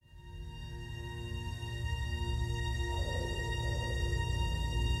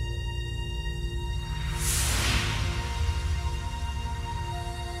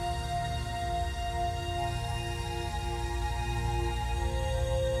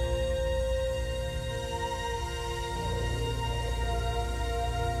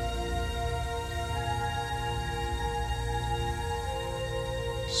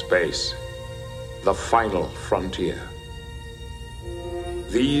Space, the final frontier.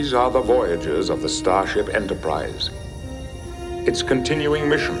 These are the voyages of the Starship Enterprise. Its continuing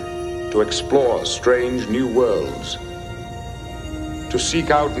mission to explore strange new worlds, to seek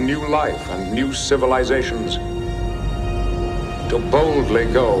out new life and new civilizations, to boldly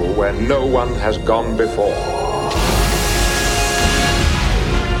go where no one has gone before.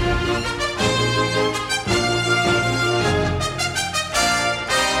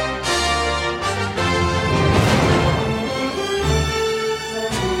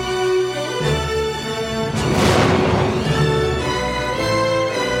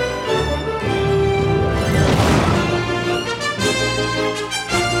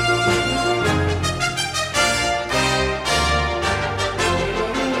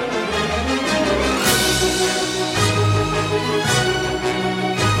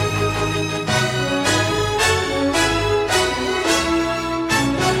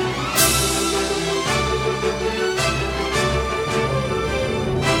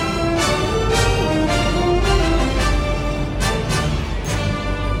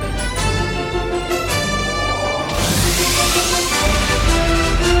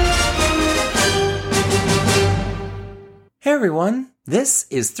 Hey everyone, this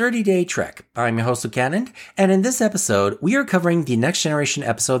is 30 Day Trek. I'm your host, Annand, and in this episode, we are covering the Next Generation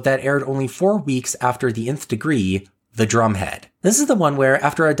episode that aired only 4 weeks after the Nth Degree, The Drumhead. This is the one where,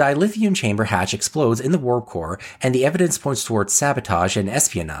 after a dilithium chamber hatch explodes in the warp core and the evidence points towards sabotage and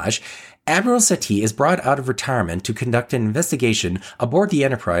espionage, Admiral Satie is brought out of retirement to conduct an investigation aboard the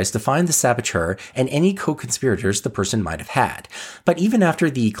Enterprise to find the saboteur and any co-conspirators the person might have had. But even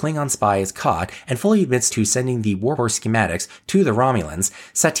after the Klingon spy is caught and fully admits to sending the warp core schematics to the Romulans,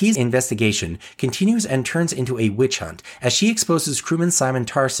 Satie's investigation continues and turns into a witch hunt as she exposes crewman Simon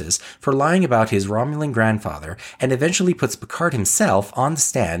Tarsis for lying about his Romulan grandfather and eventually puts Picard himself on the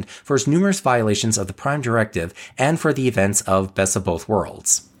stand for his numerous violations of the Prime Directive and for the events of Best of Both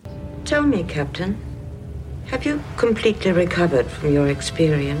Worlds. Tell me, Captain, have you completely recovered from your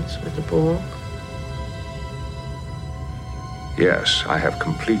experience with the Borg? Yes, I have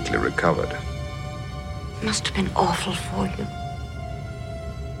completely recovered. It must have been awful for you.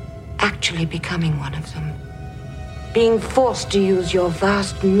 Actually becoming one of them. Being forced to use your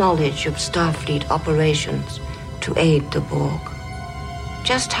vast knowledge of Starfleet operations to aid the Borg.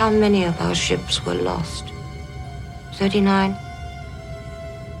 Just how many of our ships were lost? 39?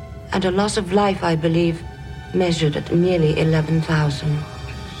 And a loss of life, I believe, measured at nearly 11,000.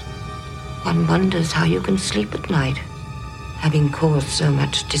 One wonders how you can sleep at night, having caused so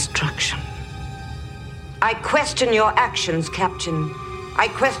much destruction. I question your actions, Captain. I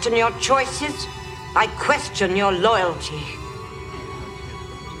question your choices. I question your loyalty.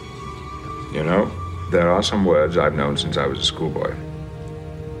 You know, there are some words I've known since I was a schoolboy.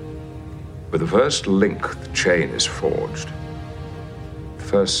 With the first link, the chain is forged. The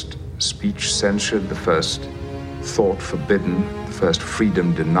first speech censured, the first thought forbidden, the first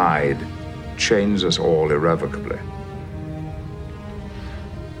freedom denied, chains us all irrevocably.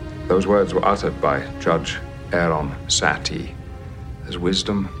 Those words were uttered by Judge Aaron Satie as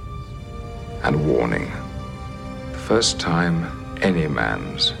wisdom and warning. The first time any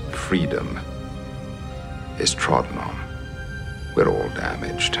man's freedom is trodden on, we're all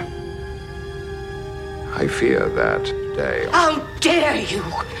damaged. I fear that today... How dare you!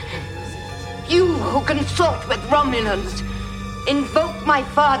 You who consort with Romulans, invoke my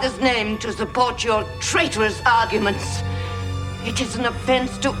father's name to support your traitorous arguments. It is an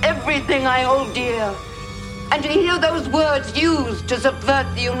offense to everything I hold dear. And to hear those words used to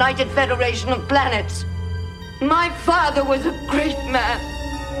subvert the United Federation of Planets. My father was a great man.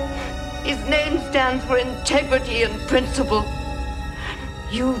 His name stands for integrity and principle.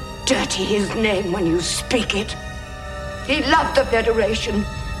 You dirty his name when you speak it. He loved the Federation.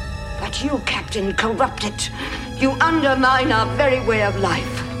 But you, Captain, corrupt it. You undermine our very way of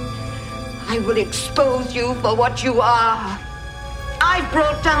life. I will expose you for what you are. I've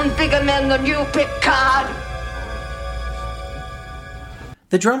brought down bigger men than you, Picard.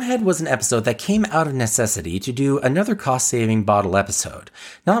 The Drumhead was an episode that came out of necessity to do another cost-saving bottle episode.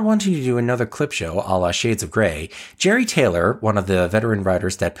 Not wanting to do another clip show a la Shades of Grey, Jerry Taylor, one of the veteran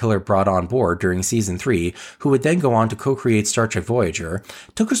writers that Piller brought on board during Season 3, who would then go on to co-create Star Trek Voyager,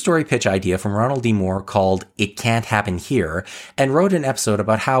 took a story pitch idea from Ronald D. Moore called It Can't Happen Here, and wrote an episode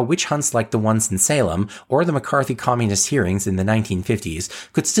about how witch hunts like the ones in Salem, or the McCarthy communist hearings in the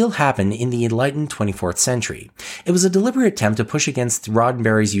 1950s, could still happen in the enlightened 24th century. It was a deliberate attempt to push against Rod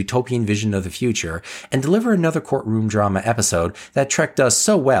Roddenberry's utopian vision of the future and deliver another courtroom drama episode that Trek does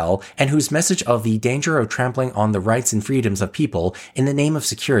so well and whose message of the danger of trampling on the rights and freedoms of people in the name of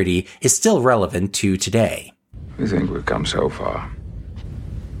security is still relevant to today. We think we've come so far.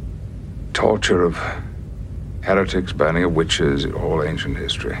 Torture of heretics, burning of witches, all ancient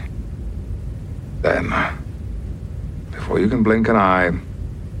history. Then, before you can blink an eye,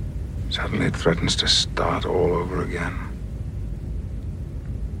 suddenly it threatens to start all over again.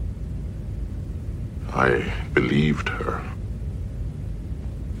 I believed her.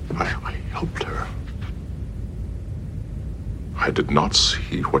 I helped her. I did not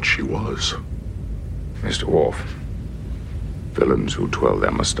see what she was. Mr. Worf, villains who twirl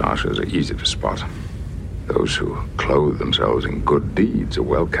their mustaches are easy to spot. Those who clothe themselves in good deeds are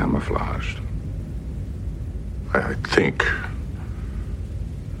well camouflaged. I think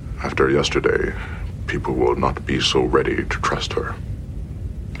after yesterday, people will not be so ready to trust her.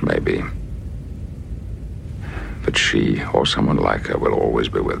 Maybe. But she, or someone like her, will always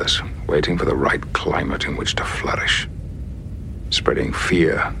be with us, waiting for the right climate in which to flourish, spreading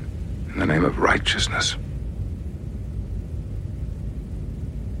fear in the name of righteousness.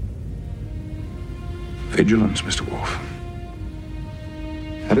 Vigilance, Mr. Worf.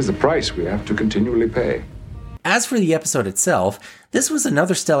 That is the price we have to continually pay. As for the episode itself, this was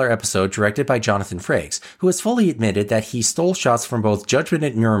another stellar episode directed by Jonathan Frakes, who has fully admitted that he stole shots from both Judgment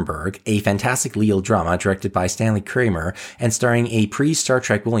at Nuremberg, a fantastic legal drama directed by Stanley Kramer and starring a pre-Star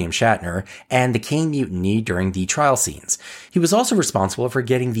Trek William Shatner, and the Kane Mutiny during the trial scenes. He was also responsible for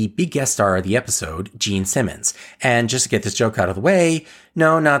getting the big guest star of the episode, Gene Simmons. And just to get this joke out of the way,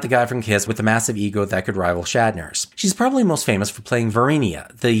 no, not the guy from Kiss with a massive ego that could rival Shatner's. She's probably most famous for playing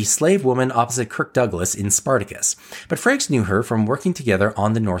Varinia, the slave woman opposite Kirk Douglas in Spartacus. But Frakes knew her from working together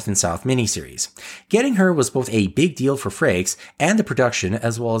on the North and South miniseries. Getting her was both a big deal for Frakes and the production,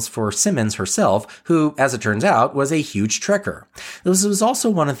 as well as for Simmons herself, who, as it turns out, was a huge Trekker. This was also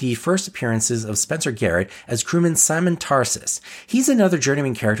one of the first appearances of Spencer Garrett as crewman Simon Tarsis. He's another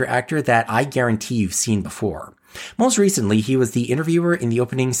journeyman character actor that I guarantee you've seen before. Most recently, he was the interviewer in the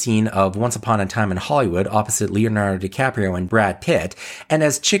opening scene of Once Upon a Time in Hollywood opposite Leonardo DiCaprio and Brad Pitt, and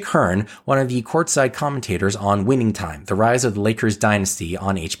as Chick Hearn, one of the courtside commentators on Winning Time, The Rise of the Lakers Dynasty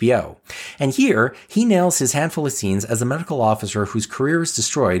on HBO. And here, he nails his handful of scenes as a medical officer whose career is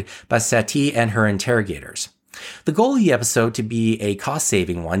destroyed by Satie and her interrogators. The goal of the episode to be a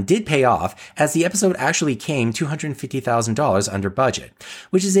cost-saving one did pay off, as the episode actually came $250,000 under budget,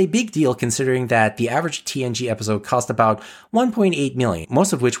 which is a big deal considering that the average TNG episode cost about $1.8 million,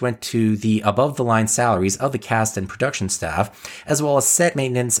 most of which went to the above-the-line salaries of the cast and production staff, as well as set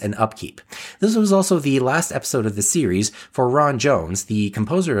maintenance and upkeep. This was also the last episode of the series for Ron Jones, the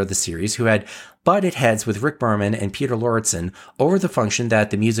composer of the series, who had butted heads with Rick Berman and Peter Lorreson over the function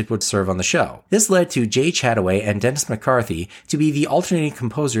that the music would serve on the show. This led to Jay Chataway and Dennis McCarthy to be the alternating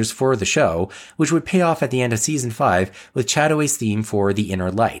composers for the show, which would pay off at the end of season 5 with Chataway's theme for The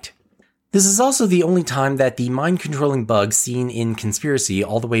Inner Light. This is also the only time that the mind-controlling bug seen in Conspiracy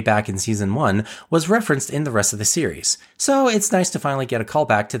all the way back in season 1 was referenced in the rest of the series, so it's nice to finally get a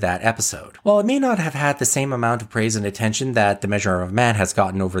callback to that episode. While it may not have had the same amount of praise and attention that The Measure of Man has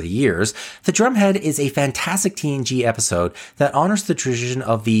gotten over the years, The Drumhead is a fantastic TNG episode that honors the tradition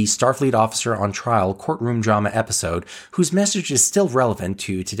of the Starfleet officer on trial courtroom drama episode, whose message is still relevant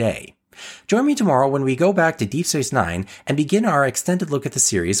to today. Join me tomorrow when we go back to Deep Space Nine and begin our extended look at the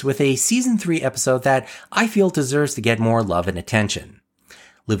series with a Season 3 episode that I feel deserves to get more love and attention.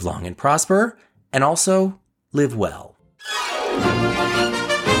 Live long and prosper, and also live well.